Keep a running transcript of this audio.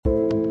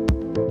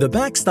The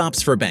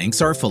Backstops for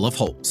Banks Are Full of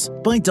Holes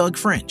by Doug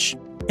French,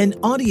 an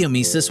audio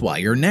Mises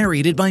Wire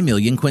narrated by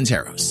Millian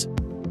Quinteros.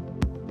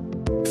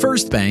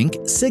 First Bank,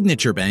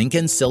 Signature Bank,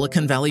 and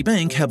Silicon Valley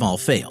Bank have all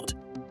failed.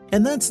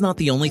 And that's not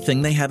the only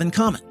thing they have in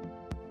common.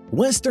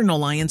 Western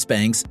Alliance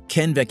Bank's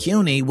Ken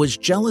Vecchione was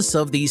jealous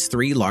of these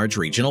three large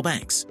regional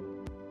banks.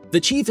 The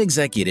chief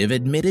executive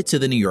admitted to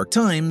the New York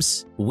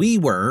Times, "We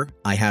were,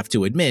 I have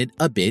to admit,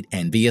 a bit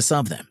envious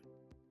of them."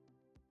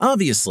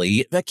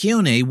 Obviously,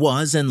 Vecchione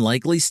was and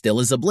likely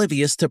still is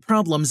oblivious to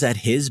problems at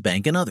his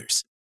bank and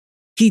others.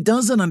 He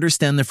doesn't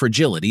understand the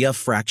fragility of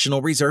fractional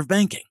reserve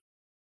banking.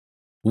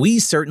 "We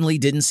certainly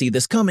didn't see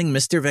this coming,"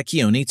 Mr.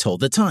 Vecchione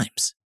told the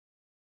Times.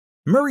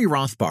 Murray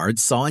Rothbard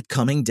saw it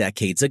coming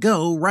decades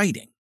ago,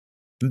 writing,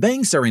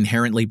 "Banks are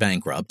inherently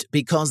bankrupt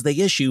because they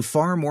issue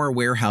far more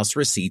warehouse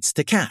receipts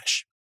to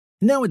cash,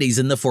 nowadays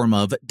in the form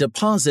of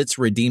deposits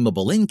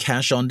redeemable in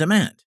cash on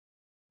demand.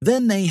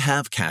 Then they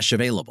have cash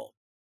available.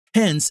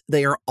 Hence,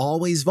 they are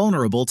always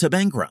vulnerable to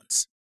bank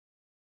runs."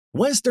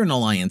 Western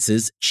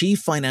Alliance's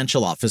Chief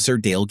Financial Officer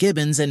Dale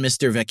Gibbons and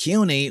Mr.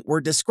 Vecchione were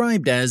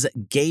described as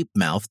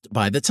gape-mouthed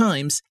by the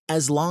Times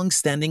as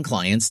long-standing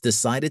clients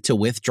decided to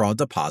withdraw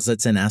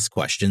deposits and ask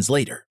questions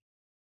later.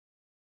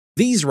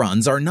 These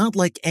runs are not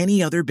like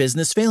any other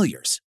business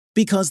failures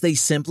because they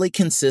simply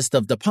consist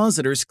of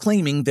depositors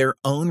claiming their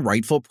own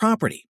rightful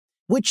property,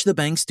 which the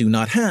banks do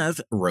not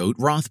have, wrote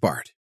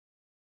Rothbard.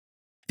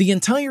 The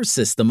entire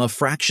system of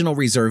fractional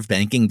reserve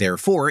banking,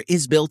 therefore,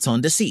 is built on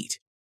deceit.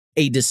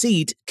 A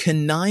deceit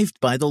connived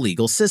by the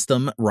legal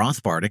system,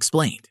 Rothbard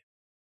explained.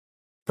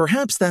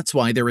 Perhaps that's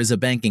why there is a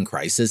banking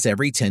crisis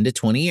every 10 to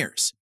 20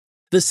 years.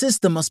 The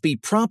system must be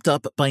propped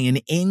up by an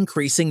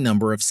increasing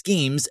number of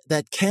schemes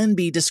that can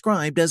be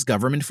described as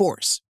government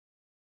force.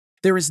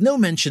 There is no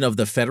mention of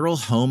the Federal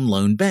Home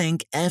Loan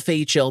Bank,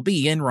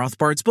 FHLB, in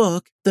Rothbard's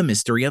book, The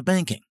Mystery of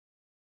Banking.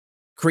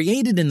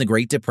 Created in the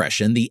Great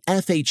Depression, the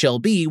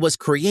FHLB was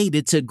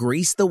created to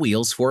grease the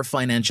wheels for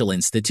financial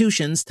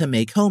institutions to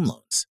make home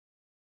loans.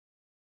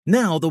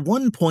 Now, the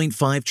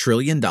 $1.5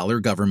 trillion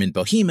government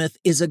behemoth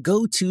is a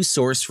go-to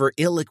source for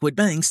illiquid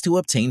banks to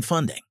obtain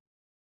funding.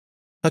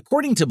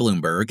 According to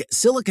Bloomberg,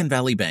 Silicon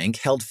Valley Bank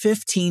held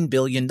 $15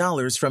 billion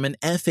from an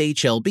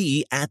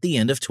FHLB at the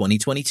end of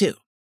 2022.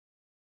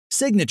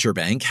 Signature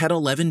Bank had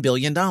 $11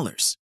 billion.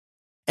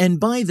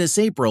 And by this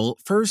April,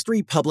 First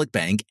Republic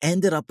Bank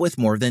ended up with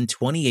more than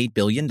 $28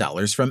 billion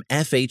from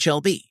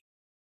FHLB.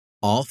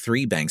 All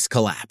three banks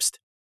collapsed.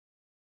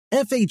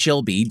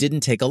 FHLB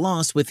didn't take a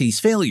loss with these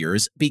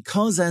failures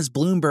because, as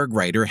Bloomberg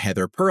writer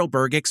Heather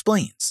Perlberg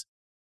explains,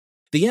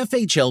 the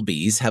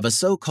FHLBs have a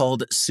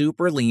so-called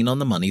super lien on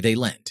the money they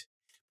lend,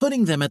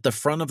 putting them at the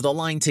front of the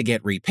line to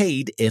get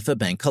repaid if a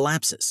bank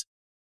collapses.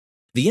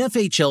 The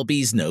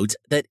FHLBs note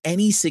that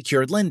any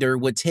secured lender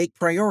would take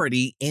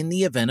priority in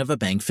the event of a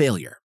bank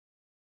failure.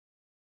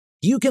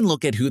 You can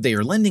look at who they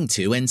are lending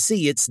to and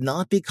see it's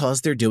not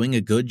because they're doing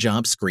a good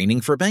job screening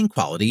for bank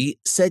quality,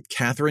 said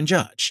Catherine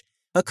Judge,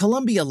 a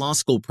Columbia Law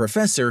School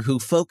professor who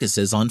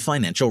focuses on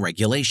financial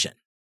regulation.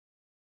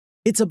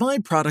 It's a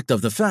byproduct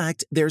of the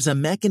fact there's a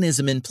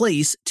mechanism in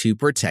place to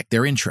protect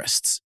their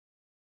interests.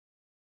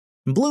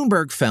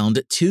 Bloomberg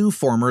found two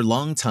former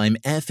longtime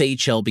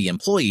FHLB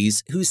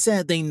employees who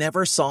said they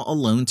never saw a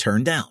loan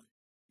turned down,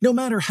 no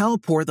matter how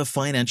poor the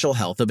financial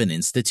health of an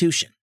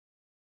institution.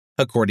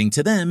 According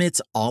to them,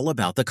 it's all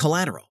about the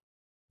collateral: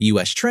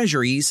 U.S.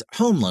 Treasuries,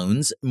 home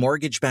loans,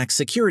 mortgage-backed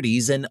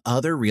securities, and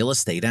other real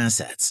estate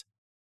assets.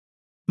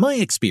 My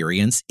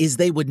experience is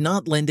they would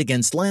not lend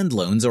against land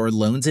loans or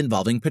loans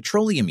involving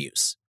petroleum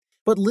use,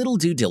 but little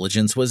due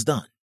diligence was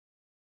done.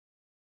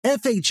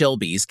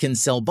 FHLBs can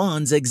sell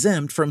bonds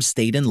exempt from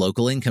state and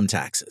local income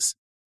taxes.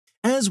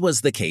 As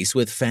was the case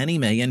with Fannie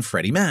Mae and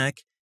Freddie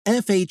Mac,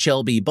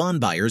 FHLB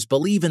bond buyers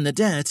believe in the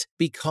debt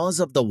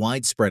because of the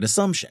widespread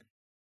assumption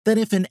that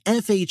if an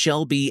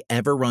FHLB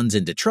ever runs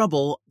into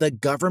trouble, the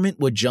government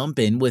would jump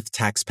in with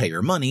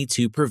taxpayer money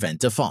to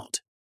prevent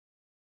default.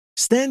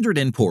 Standard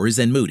 & Poor's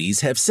and Moody's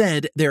have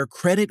said their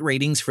credit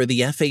ratings for the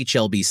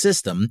FHLB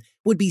system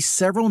would be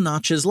several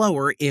notches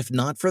lower if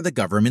not for the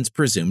government's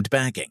presumed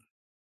backing.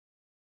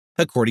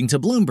 According to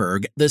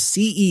Bloomberg, the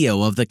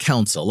CEO of the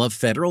Council of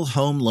Federal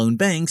Home Loan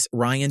Banks,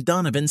 Ryan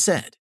Donovan,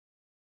 said,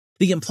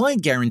 "The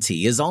implied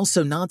guarantee is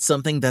also not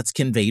something that's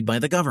conveyed by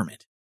the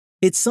government.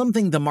 It's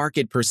something the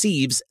market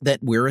perceives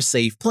that we're a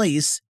safe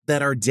place,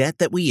 that our debt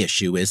that we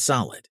issue is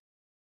solid."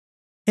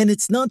 And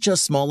it's not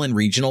just small and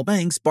regional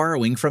banks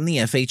borrowing from the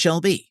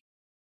FHLB.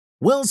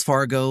 Wells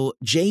Fargo,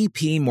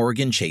 J.P.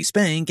 Morgan Chase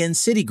Bank, and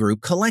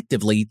Citigroup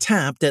collectively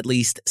tapped at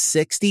least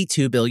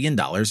 $62 billion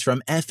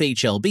from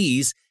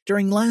FHLBs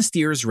during last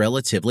year's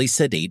relatively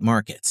sedate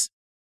markets.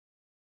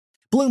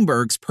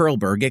 Bloomberg's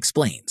Perlberg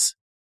explains,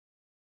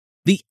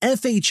 "The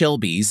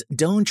FHLBs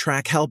don't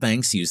track how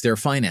banks use their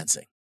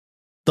financing.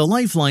 The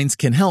lifelines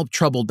can help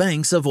troubled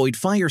banks avoid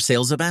fire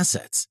sales of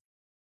assets.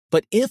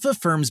 But if a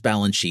firm's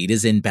balance sheet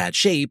is in bad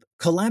shape,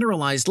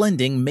 collateralized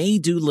lending may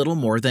do little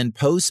more than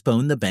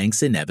postpone the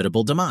bank's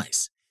inevitable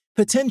demise,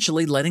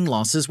 potentially letting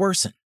losses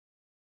worsen.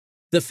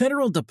 The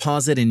Federal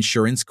Deposit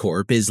Insurance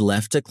Corp is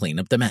left to clean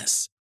up the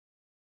mess.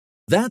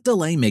 That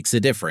delay makes a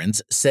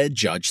difference, said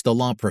Judge the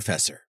law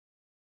professor.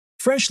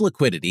 Fresh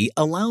liquidity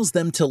allows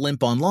them to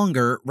limp on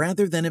longer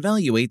rather than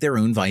evaluate their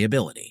own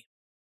viability.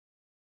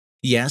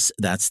 Yes,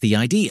 that's the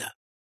idea.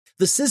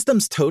 The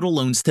system's total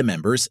loans to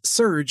members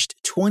surged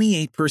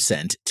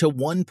 28% to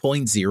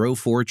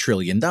 $1.04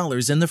 trillion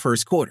in the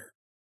first quarter,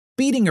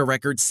 beating a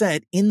record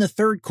set in the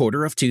third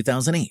quarter of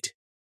 2008.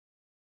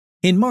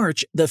 In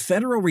March, the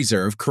Federal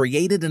Reserve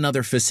created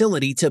another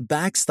facility to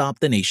backstop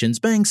the nation's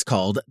banks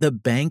called the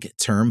Bank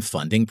Term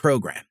Funding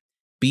Program,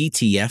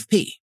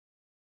 BTFP.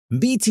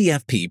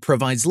 BTFP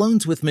provides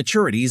loans with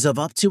maturities of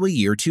up to a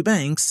year to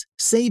banks,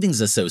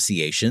 savings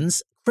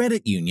associations,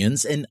 credit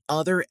unions, and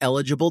other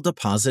eligible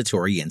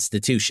depository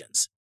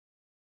institutions.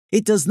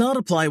 It does not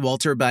apply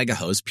Walter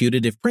Bagaho's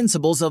putative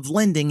principles of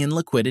lending in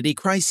liquidity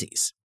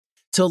crises,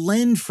 to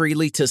lend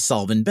freely to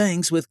solvent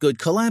banks with good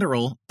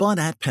collateral but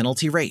at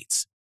penalty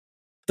rates.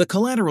 The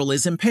collateral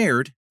is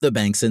impaired, the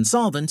bank's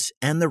insolvent,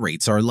 and the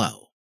rates are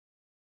low.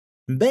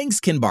 Banks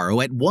can borrow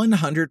at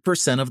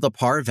 100% of the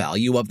par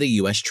value of the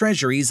U.S.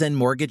 Treasuries and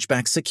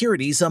mortgage-backed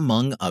securities,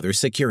 among other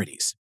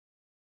securities.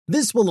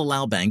 This will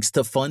allow banks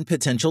to fund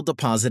potential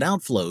deposit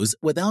outflows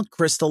without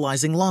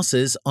crystallizing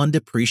losses on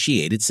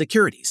depreciated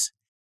securities,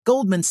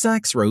 Goldman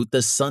Sachs wrote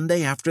the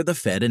Sunday after the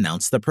Fed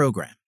announced the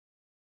program.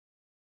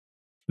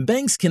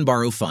 Banks can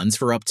borrow funds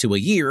for up to a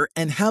year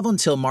and have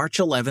until March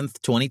 11,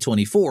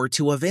 2024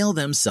 to avail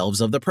themselves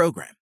of the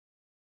program.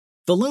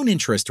 The loan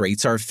interest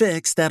rates are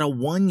fixed at a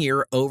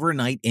 1-year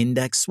overnight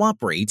index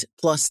swap rate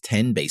plus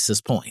 10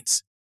 basis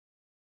points.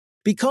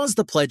 Because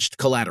the pledged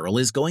collateral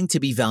is going to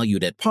be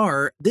valued at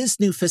par, this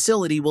new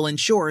facility will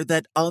ensure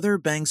that other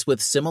banks with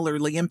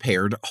similarly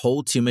impaired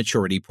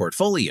hold-to-maturity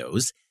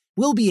portfolios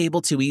will be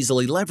able to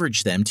easily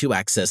leverage them to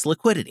access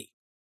liquidity,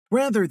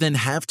 rather than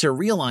have to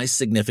realize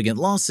significant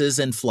losses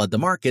and flood the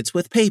markets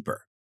with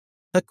paper,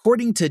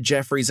 according to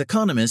Jefferies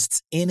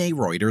economists in a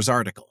Reuters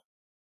article.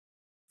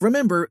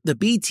 Remember, the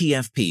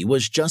BTFP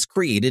was just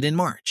created in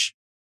March.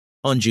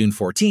 On June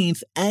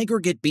 14th,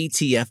 aggregate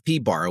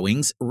BTFP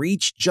borrowings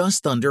reached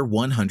just under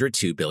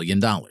 $102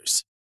 billion.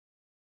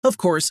 Of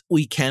course,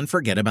 we can't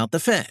forget about the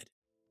Fed.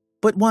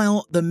 But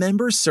while the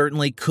members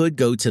certainly could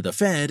go to the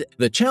Fed,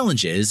 the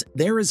challenge is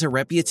there is a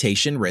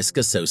reputation risk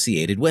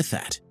associated with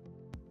that.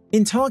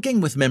 In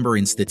talking with member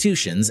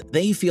institutions,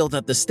 they feel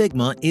that the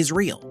stigma is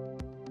real.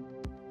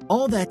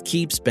 All that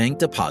keeps bank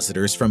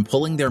depositors from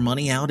pulling their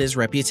money out is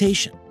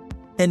reputation,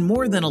 and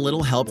more than a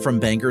little help from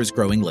bankers'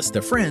 growing list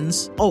of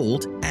friends,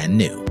 old and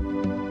new.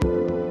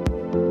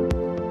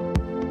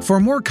 For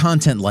more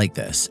content like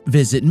this,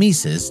 visit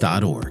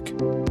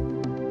Mises.org.